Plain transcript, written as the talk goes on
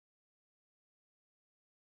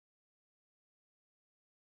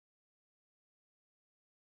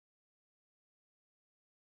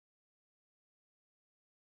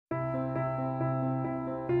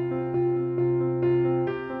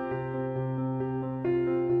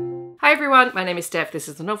Hi everyone, my name is Steph, this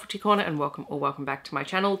is the Novelty Corner and welcome back to my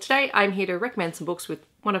channel. Today I'm here to recommend some books with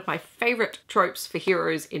one of my favourite tropes for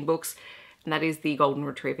heroes in books, and that is the Golden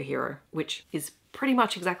Retriever hero, which is pretty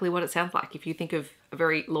much exactly what it sounds like. If you think of a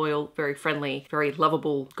very loyal, very friendly, very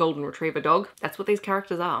lovable Golden Retriever dog, that's what these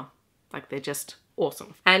characters are. Like, they're just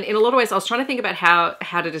awesome. And in a lot of ways I was trying to think about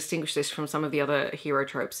how to distinguish this from some of the other hero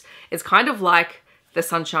tropes. It's kind of like the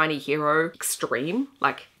sunshiny hero extreme,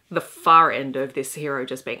 like the far end of this hero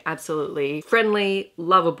just being absolutely friendly,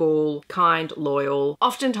 lovable, kind, loyal.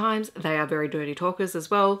 Oftentimes they are very dirty talkers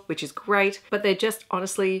as well, which is great, but they're just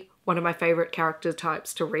honestly one of my favorite character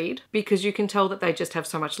types to read because you can tell that they just have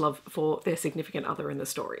so much love for their significant other in the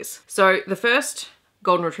stories. So the first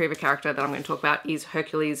Golden Retriever character that I'm going to talk about is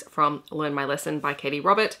Hercules from Learn My Lesson by Katie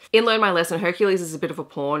Robert. In Learn My Lesson, Hercules is a bit of a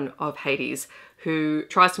pawn of Hades who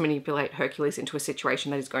tries to manipulate Hercules into a situation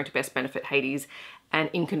that is going to best benefit Hades and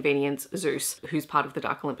inconvenience Zeus, who's part of the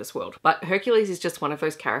Dark Olympus world. But Hercules is just one of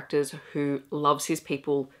those characters who loves his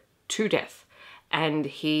people to death. And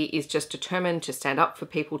he is just determined to stand up for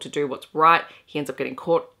people, to do what's right. He ends up getting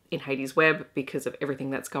caught in Hades' web because of everything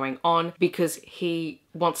that's going on, because he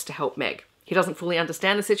wants to help Meg. He doesn't fully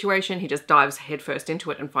understand the situation. He just dives headfirst into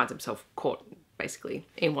it and finds himself caught basically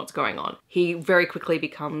in what's going on. He very quickly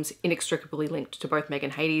becomes inextricably linked to both Meg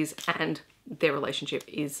and Hades, and their relationship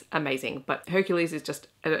is amazing. But Hercules is just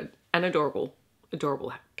an adorable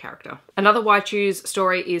character. Another Why Choose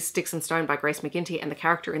story is Sticks and Stone by Grace McGinty, and the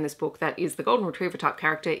character in this book that is the Golden Retriever type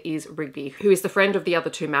character is Rigby, who is the friend of the other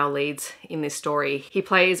two male leads in this story. He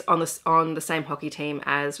plays on the same hockey team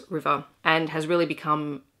as River and has really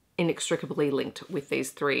become inextricably linked with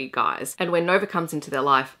these three guys. And when Nova comes into their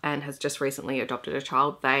life and has just recently adopted a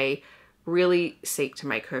child, they really seek to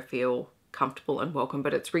make her feel comfortable and welcome.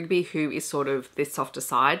 But it's Rigby who is sort of this softer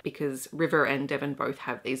side, because River and Devon both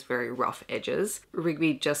have these very rough edges.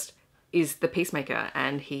 Rigby just is the peacemaker,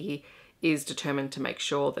 and he is determined to make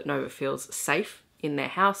sure that Nova feels safe in their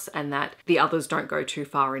house and that the others don't go too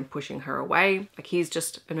far in pushing her away. Like, he's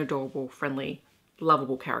just an adorable, friendly,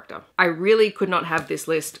 lovable character. I really could not have this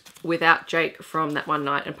list without Jake from That One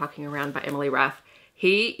Night and Pucking Around by Emily Rath.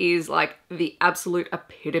 He is like the absolute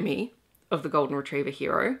epitome of the Golden Retriever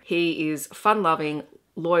hero. He is fun-loving,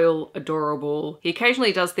 loyal, adorable. He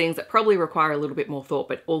occasionally does things that probably require a little bit more thought,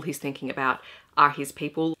 but all he's thinking about are his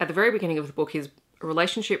people. At the very beginning of the book, his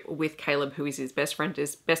relationship with Caleb, who is his best friend,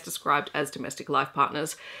 is best described as domestic life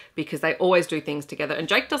partners because they always do things together. And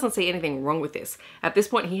Jake doesn't see anything wrong with this. At this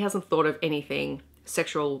point, he hasn't thought of anything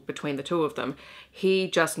sexual between the two of them. He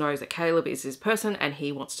just knows that Caleb is his person and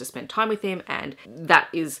he wants to spend time with him, and that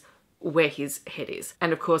is where his head is.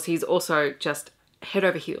 And of course, he's also just head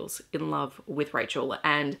over heels in love with Rachel,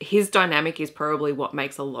 and his dynamic is probably what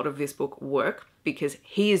makes a lot of this book work, because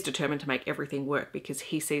he is determined to make everything work because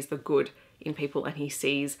he sees the good in people and he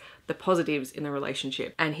sees the positives in the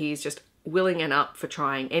relationship, and he's just willing and up for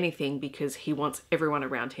trying anything because he wants everyone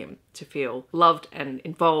around him to feel loved and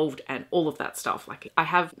involved and all of that stuff. Like, I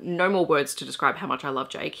have no more words to describe how much I love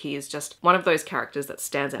Jake. He is just one of those characters that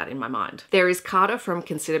stands out in my mind. There is Carter from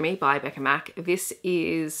Consider Me by Becca Mack. This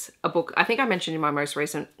is a book I think I mentioned in my most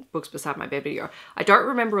recent Books Beside My Bed video. I don't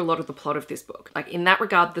remember a lot of the plot of this book. Like, in that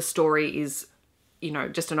regard, the story is, you know,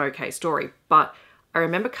 just an okay story, but I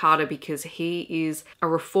remember Carter because he is a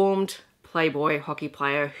reformed playboy hockey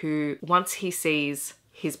player who, once he sees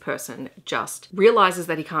his person, just realizes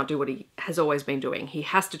that he can't do what he has always been doing. He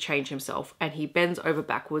has to change himself, and he bends over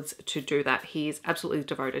backwards to do that. He is absolutely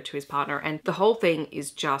devoted to his partner, and the whole thing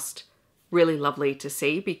is just really lovely to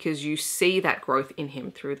see because you see that growth in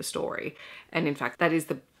him through the story. And in fact, that is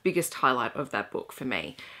the biggest highlight of that book for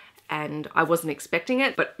me. And I wasn't expecting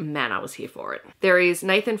it, but man, I was here for it. There is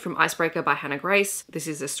Nathan from Icebreaker by Hannah Grace. This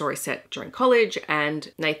is a story set during college, and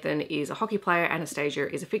Nathan is a hockey player, Anastasia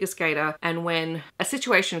is a figure skater, and when a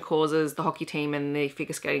situation causes the hockey team and the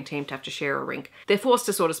figure skating team to have to share a rink, they're forced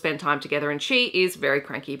to sort of spend time together, and she is very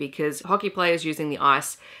cranky because hockey players using the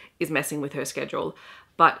ice is messing with her schedule.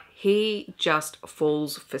 But he just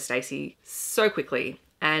falls for Stacey so quickly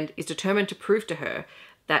and is determined to prove to her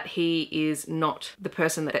that he is not the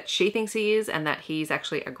person that she thinks he is, and that he's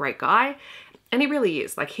actually a great guy. And he really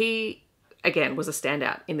is. Like, he, again, was a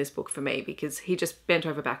standout in this book for me because he just bent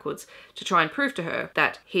over backwards to try and prove to her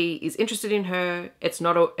that he is interested in her. It's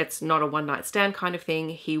not a one-night stand kind of thing.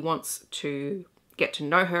 He wants to get to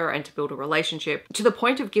know her and to build a relationship, to the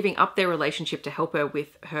point of giving up their relationship to help her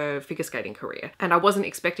with her figure skating career. And I wasn't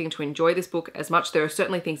expecting to enjoy this book as much. There are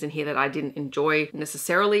certainly things in here that I didn't enjoy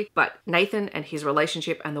necessarily, but Nathan and his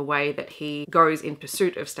relationship and the way that he goes in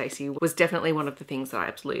pursuit of Stacey was definitely one of the things that I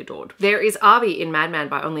absolutely adored. There is Avi in Madman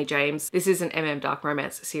by Only James. This is an dark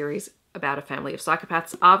romance series about a family of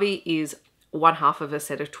psychopaths. Avi is one half of a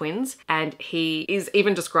set of twins, and he is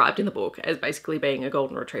even described in the book as basically being a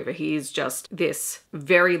golden retriever. He is just this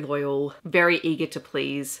very loyal, very eager to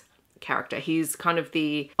please character. He's kind of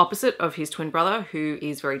the opposite of his twin brother, who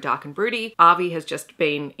is very dark and broody. Avi has just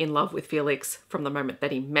been in love with Felix from the moment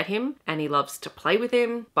that he met him, and he loves to play with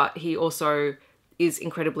him, but he also is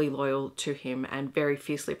incredibly loyal to him and very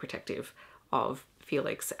fiercely protective of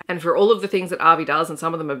Felix. And for all of the things that Avi does, and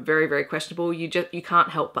some of them are very, very questionable, you can't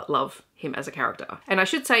help but love him as a character. And I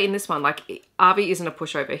should say in this one, like, Avi isn't a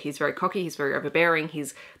pushover. He's very cocky, he's very overbearing,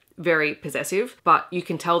 he's very possessive, but you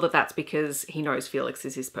can tell that that's because he knows Felix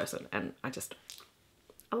is his person, and I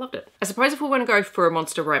loved it. I suppose if we want to go for a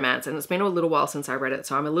monster romance, and it's been a little while since I read it,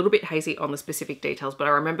 so I'm a little bit hazy on the specific details, but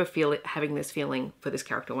I remember having this feeling for this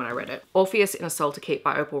character when I read it. Orpheus in A Soul to Keep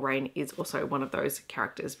by Opal Rain is also one of those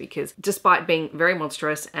characters, because despite being very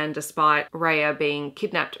monstrous and despite Rhea being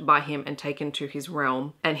kidnapped by him and taken to his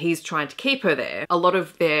realm, and he's trying to keep her there, a lot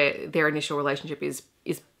of their initial relationship is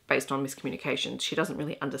based on miscommunication. She doesn't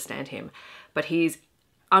really understand him, but he's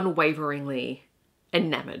unwaveringly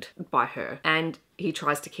enamored by her, and he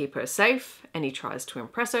tries to keep her safe, and he tries to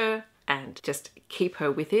impress her and just keep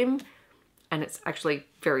her with him, and it's actually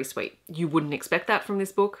very sweet. You wouldn't expect that from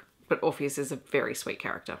this book, but Orpheus is a very sweet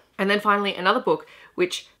character. And then finally, another book,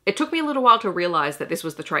 which it took me a little while to realize that this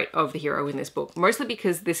was the trait of the hero in this book, mostly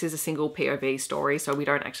because this is a single POV story, so we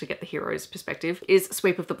don't actually get the hero's perspective, is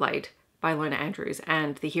Sweep of the Blade by Lona Andrews,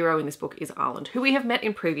 and the hero in this book is Arland, who we have met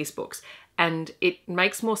in previous books, and it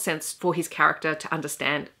makes more sense for his character to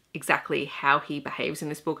understand exactly how he behaves in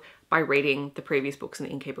this book by reading the previous books in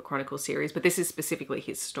the Innkeeper Chronicles series, but this is specifically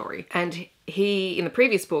his story. And he, in the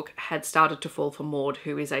previous book, had started to fall for Maud,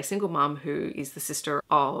 who is a single mum who is the sister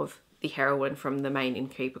of the heroine from the main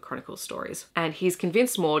Innkeeper Chronicles stories. And he's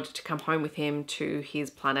convinced Maud to come home with him to his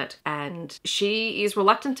planet, and she is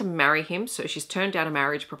reluctant to marry him, so she's turned down a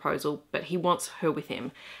marriage proposal, but he wants her with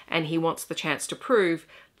him, and he wants the chance to prove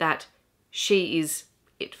that she is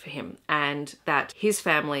it for him and that his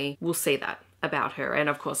family will see that about her. And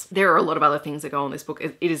of course, there are a lot of other things that go on in this book.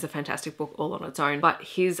 It is a fantastic book all on its own, but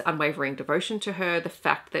his unwavering devotion to her, the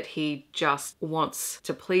fact that he just wants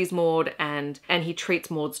to please Maud, and he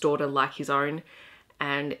treats Maud's daughter like his own,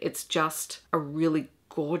 and it's just a really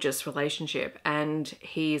gorgeous relationship, and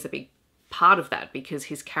he is a big part of that because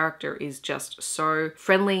his character is just so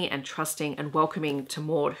friendly and trusting and welcoming to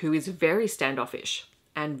Maud, who is very standoffish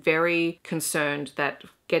and very concerned that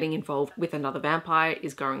getting involved with another vampire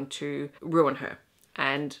is going to ruin her.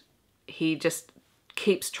 And he just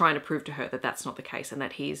keeps trying to prove to her that that's not the case, and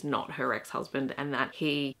that he's not her ex-husband, and that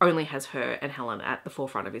he only has her and Helen at the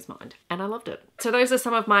forefront of his mind. And I loved it. So those are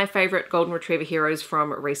some of my favorite Golden Retriever heroes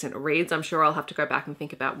from recent reads. I'm sure I'll have to go back and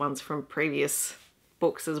think about ones from previous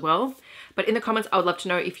books as well. But in the comments, I would love to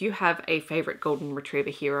know if you have a favorite Golden Retriever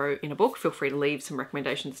hero in a book. Feel free to leave some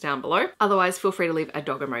recommendations down below. Otherwise, feel free to leave a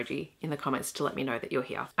dog emoji in the comments to let me know that you're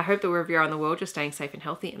here. I hope that wherever you are in the world, you're staying safe and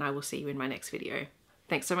healthy, and I will see you in my next video.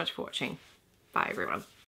 Thanks so much for watching. Bye everyone.